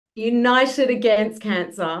United against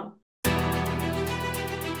cancer.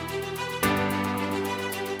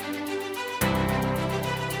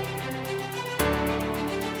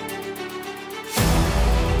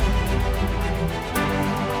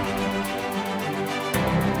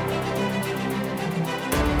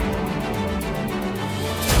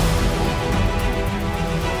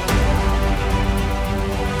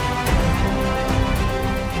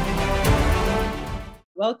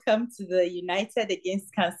 Welcome to the United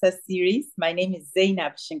Against Cancer series. My name is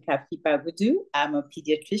Zainab Shinkafi-Bagudu. I'm a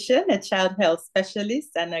pediatrician, a child health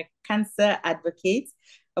specialist, and a cancer advocate,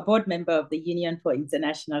 a board member of the Union for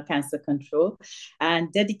International Cancer Control,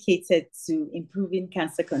 and dedicated to improving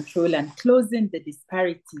cancer control and closing the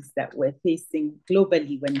disparities that we're facing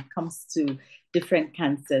globally when it comes to different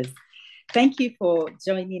cancers. Thank you for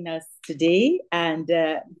joining us today. And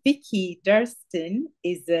Vicki Durston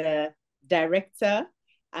is a director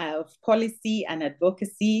of Policy and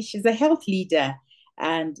Advocacy. She's a health leader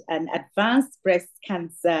and an advanced breast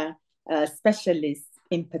cancer specialist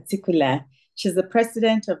in particular. She's the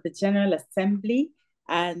president of the General Assembly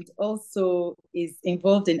and also is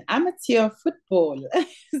involved in amateur football.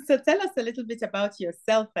 So tell us a little bit about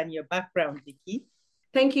yourself and your background, Vicki.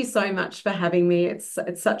 Thank you so much for having me. It's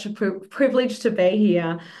such a privilege to be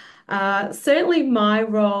here. Certainly my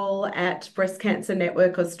role at Breast Cancer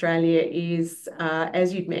Network Australia is,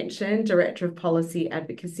 as you'd mentioned, Director of Policy,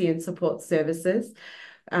 Advocacy and Support Services.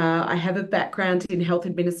 I have a background in health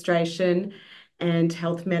administration and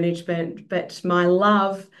health management, but my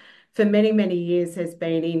love for many, many years has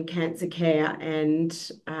been in cancer care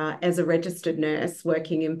and as a registered nurse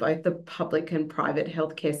working in both the public and private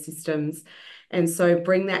healthcare systems. And so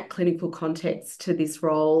bring that clinical context to this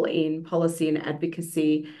role in policy and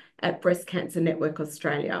advocacy at Breast Cancer Network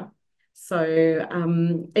Australia. So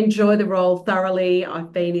enjoy the role thoroughly.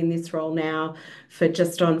 I've been in this role now for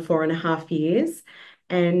just on 4.5 years.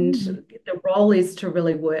 And the role is to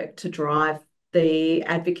really work to drive the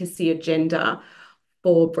advocacy agenda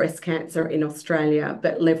for breast cancer in Australia,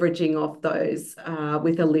 but leveraging off those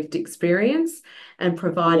with a lived experience and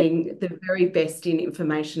providing the very best in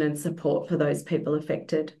information and support for those people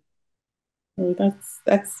affected. Oh,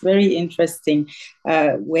 that's very interesting.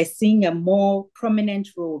 We're seeing a more prominent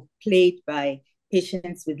role played by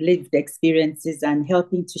patients with lived experiences and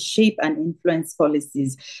helping to shape and influence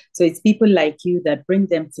policies. So it's people like you that bring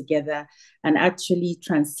them together and actually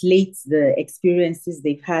translate the experiences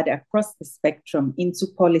they've had across the spectrum into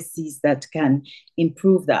policies that can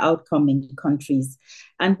improve the outcome in countries.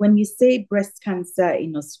 And when you say breast cancer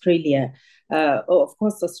in Australia, of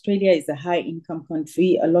course, Australia is a high income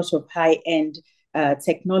country, a lot of high end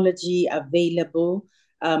technology available.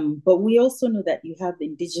 But we also know that you have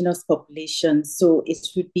Indigenous populations, so it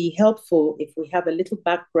would be helpful if we have a little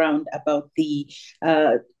background about the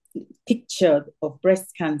picture of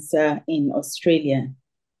breast cancer in Australia.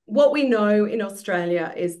 What we know in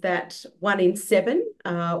Australia is that 1 in 7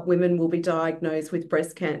 women will be diagnosed with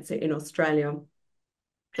breast cancer in Australia.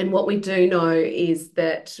 And what we do know is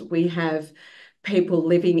that we have people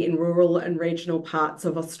living in rural and regional parts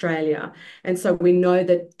of Australia. And so we know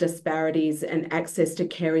that disparities and access to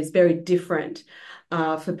care is very different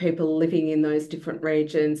for people living in those different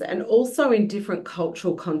regions and also in different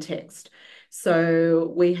cultural contexts.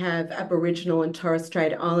 So we have Aboriginal and Torres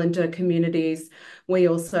Strait Islander communities. We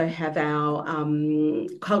also have our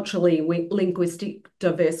culturally linguistic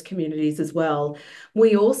diverse communities as well.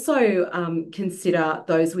 We also consider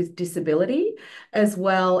those with disability as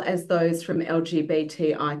well as those from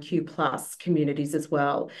LGBTIQ plus communities as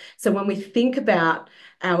well. So when we think about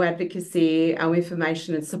our advocacy, our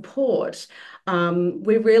information and support,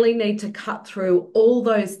 we really need to cut through all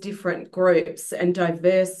those different groups and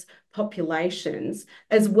diverse populations,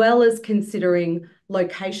 as well as considering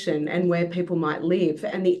location and where people might live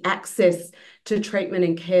and the access to treatment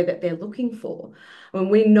and care that they're looking for. When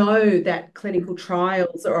we know that clinical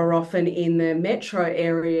trials are often in the metro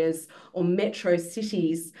areas or metro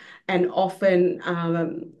cities and often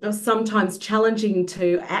sometimes challenging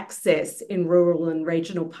to access in rural and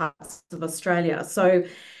regional parts of Australia. So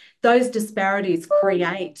those disparities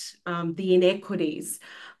create the inequities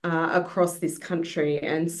across this country.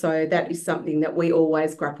 And so that is something that we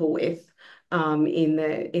always grapple with in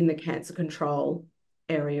the cancer control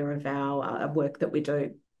area of our work that we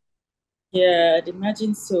do. Yeah, I'd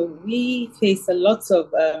imagine so. We face a lot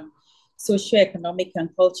of socioeconomic and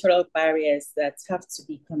cultural barriers that have to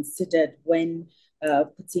be considered when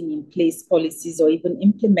putting in place policies or even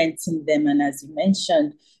implementing them. And as you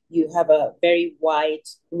mentioned, you have a very wide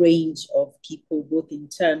range of people, both in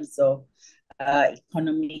terms of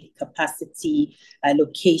economic capacity,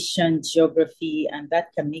 location, geography, and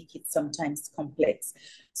that can make it sometimes complex.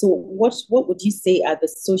 So what would you say are the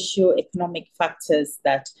socio-economic factors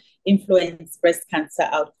that influence breast cancer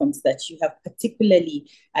outcomes that you have particularly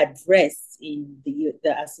addressed in the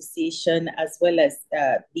association, as well as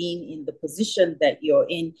being in the position that you're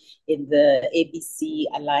in the ABC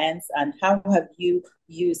Alliance? And how have you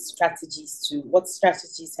used what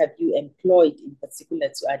strategies have you employed in particular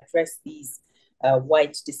to address these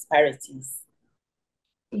wide disparities?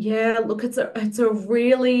 Yeah, look, it's a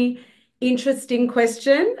really interesting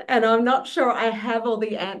question, and I'm not sure I have all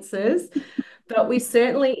the answers, but we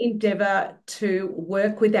certainly endeavour to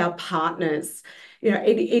work with our partners. You know,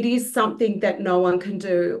 it is something that no one can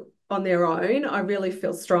do on their own. I really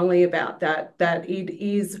feel strongly about that it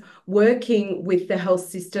is working with the health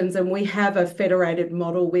systems, and we have a federated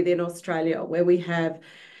model within Australia where we have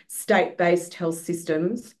state-based health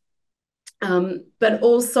systems. But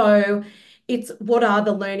also, it's what are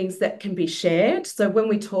the learnings that can be shared. So when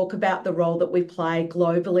we talk about the role that we play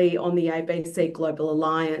globally on the ABC Global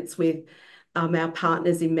Alliance with our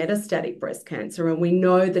partners in metastatic breast cancer, and we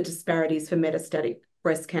know the disparities for metastatic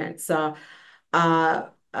breast cancer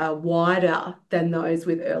are wider than those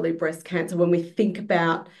with early breast cancer. When we think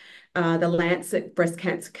about the Lancet Breast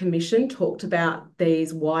Cancer Commission talked about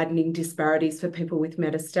these widening disparities for people with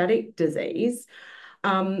metastatic disease.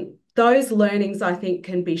 Those learnings, I think,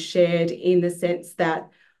 can be shared in the sense that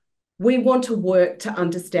we want to work to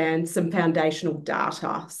understand some foundational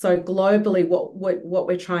data. So globally, what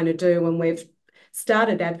we're trying to do, and we've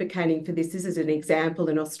started advocating for this is an example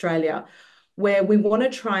in Australia, where we want to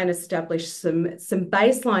try and establish some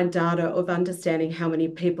baseline data of understanding how many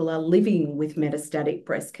people are living with metastatic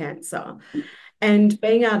breast cancer, and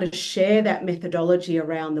being able to share that methodology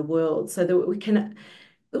around the world so that we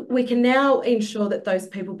can now ensure that those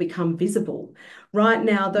people become visible. Right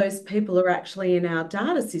now, those people are actually in our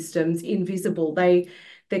data systems invisible. The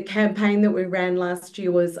campaign that we ran last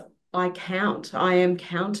year was I count, I am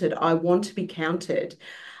counted, I want to be counted.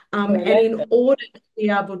 And in order to be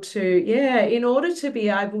able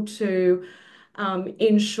to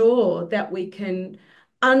ensure that we can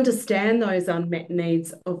understand those unmet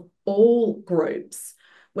needs of all groups,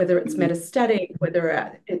 whether it's metastatic,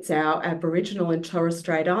 whether it's our Aboriginal and Torres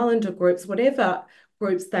Strait Islander groups, whatever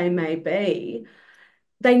groups they may be,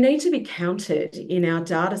 they need to be counted in our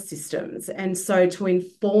data systems. And so to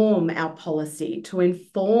inform our policy, to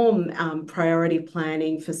inform priority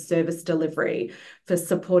planning for service delivery, for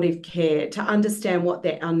supportive care, to understand what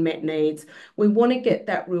their unmet needs, we want to get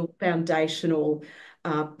that real foundational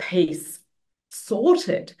piece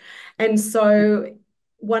sorted. And so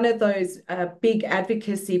one of those big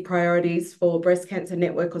advocacy priorities for Breast Cancer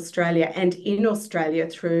Network Australia and in Australia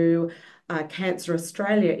through Cancer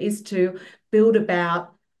Australia is to build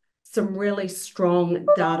about some really strong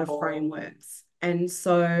data frameworks. And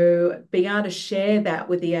so being able to share that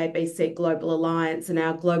with the ABC Global Alliance and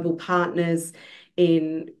our global partners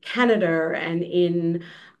in Canada and in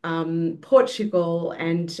Portugal,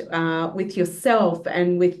 and with yourself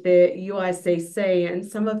and with the UICC and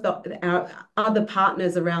some of our other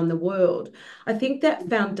partners around the world. I think that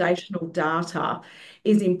foundational data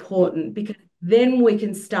is important, because then we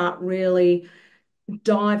can start really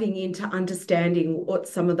diving into understanding what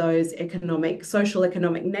some of those social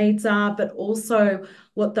economic needs are, but also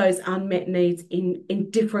what those unmet needs in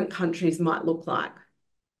different countries might look like.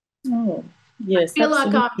 Oh, yes, I feel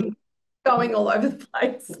absolutely. like I'm going all over the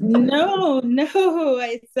place. No,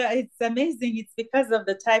 it's amazing. It's because of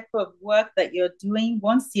the type of work that you're doing.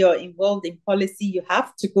 Once you're involved in policy, you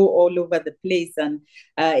have to go all over the place. And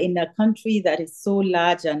in a country that is so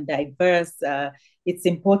large and diverse, it's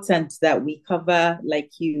important that we cover,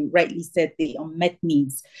 like you rightly said, the unmet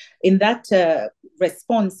needs. In that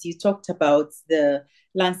response, you talked about the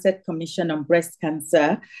Lancet Commission on Breast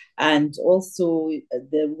Cancer, and also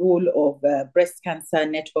the role of Breast Cancer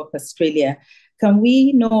Network Australia. Can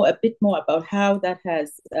we know a bit more about how that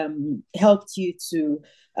has helped you to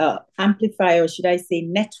amplify, or should I say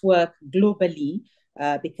network globally?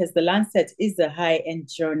 Because the Lancet is a high-end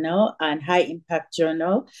journal and high-impact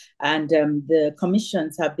journal, and the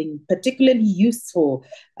commissions have been particularly useful,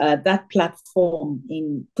 that platform,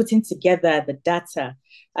 in putting together the data.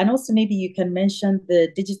 And also maybe you can mention the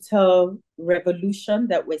digital revolution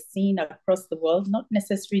that we're seeing across the world, not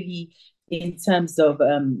necessarily in terms of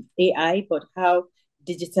AI, but how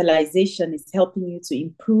digitalization is helping you to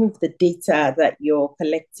improve the data that you're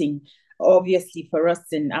collecting. Obviously, for us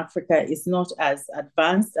in Africa, it's not as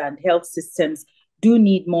advanced, and health systems do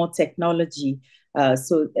need more technology.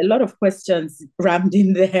 So a lot of questions rammed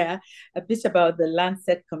in there, a bit about the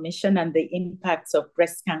Lancet Commission and the impacts of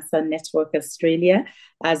Breast Cancer Network Australia,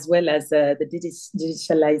 as well as the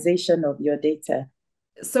digitalization of your data.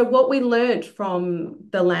 So what we learned from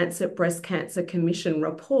the Lancet Breast Cancer Commission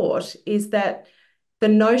report is that the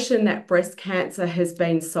notion that breast cancer has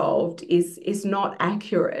been solved is not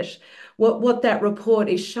accurate. What that report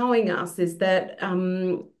is showing us is that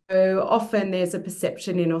so often there's a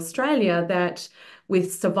perception in Australia that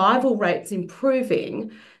with survival rates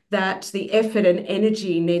improving, that the effort and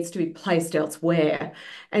energy needs to be placed elsewhere.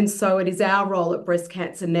 And so it is our role at Breast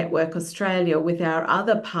Cancer Network Australia with our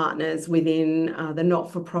other partners within the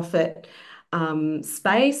not-for-profit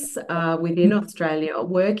space within Australia,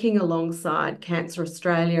 working alongside Cancer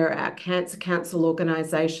Australia, our Cancer Council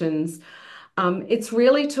organisations. It's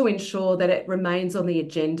really to ensure that it remains on the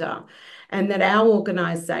agenda and that our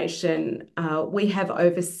organisation, we have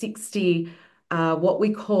over 60 what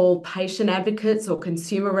we call patient advocates or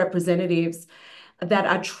consumer representatives that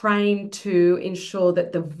are trained to ensure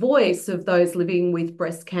that the voice of those living with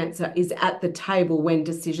breast cancer is at the table when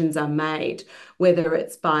decisions are made, whether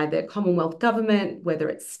it's by the Commonwealth Government, whether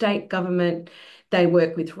it's state government. They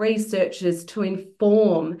work with researchers to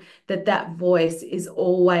inform that that voice is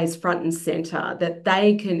always front and centre, that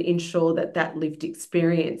they can ensure that that lived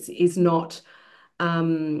experience is not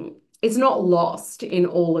lost in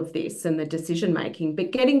all of this and the decision making.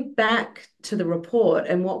 But getting back to the report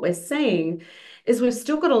and what we're seeing is we've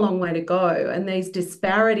still got a long way to go, and these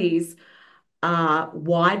disparities are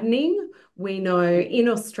widening. We know in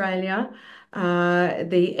Australia,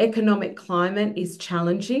 the economic climate is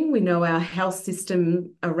challenging. We know our health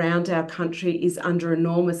system around our country is under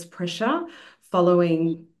enormous pressure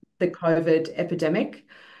following the COVID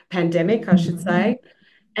pandemic, I should say.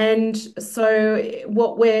 And so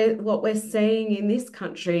what we're seeing in this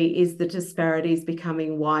country is the disparities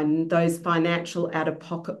becoming widened, those financial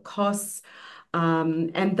out-of-pocket costs,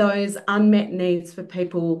 and those unmet needs for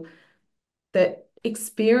people that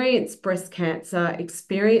experience breast cancer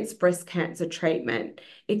treatment,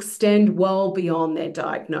 extend well beyond their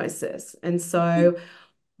diagnosis. And so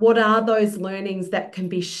what are those learnings that can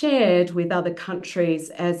be shared with other countries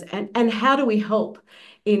and how do we help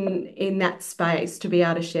in that space to be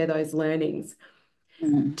able to share those learnings?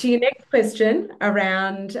 To your next question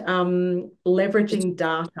around leveraging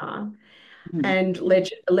data and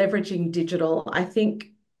leveraging digital, I think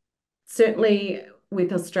certainly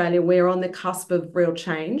with Australia, we're on the cusp of real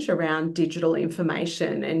change around digital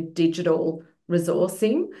information and digital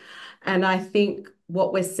resourcing. And I think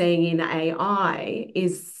what we're seeing in AI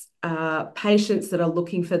is patients that are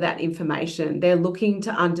looking for that information. They're looking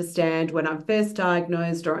to understand when I'm first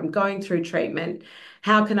diagnosed or I'm going through treatment,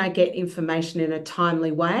 how can I get information in a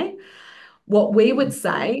timely way? What we would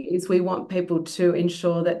say is we want people to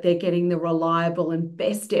ensure that they're getting the reliable and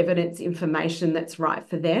best evidence information that's right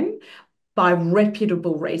for them by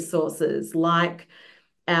reputable resources like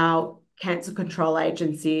our cancer control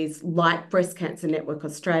agencies, like Breast Cancer Network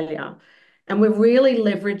Australia. And we're really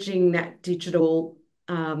leveraging that digital,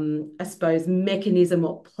 I suppose, mechanism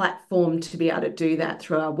or platform to be able to do that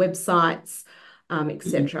through our websites,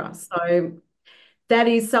 etc. So that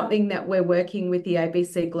is something that we're working with the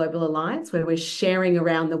ABC Global Alliance, where we're sharing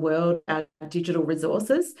around the world our digital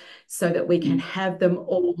resources so that we can have them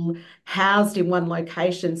all housed in one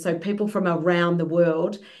location so people from around the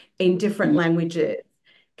world in different languages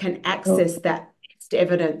can access that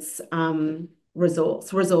evidence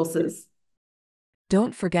resources.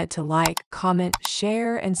 Don't forget to like, comment,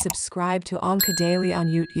 share, and subscribe to OncoDaily on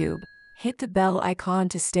YouTube. Hit the bell icon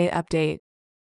to stay updated.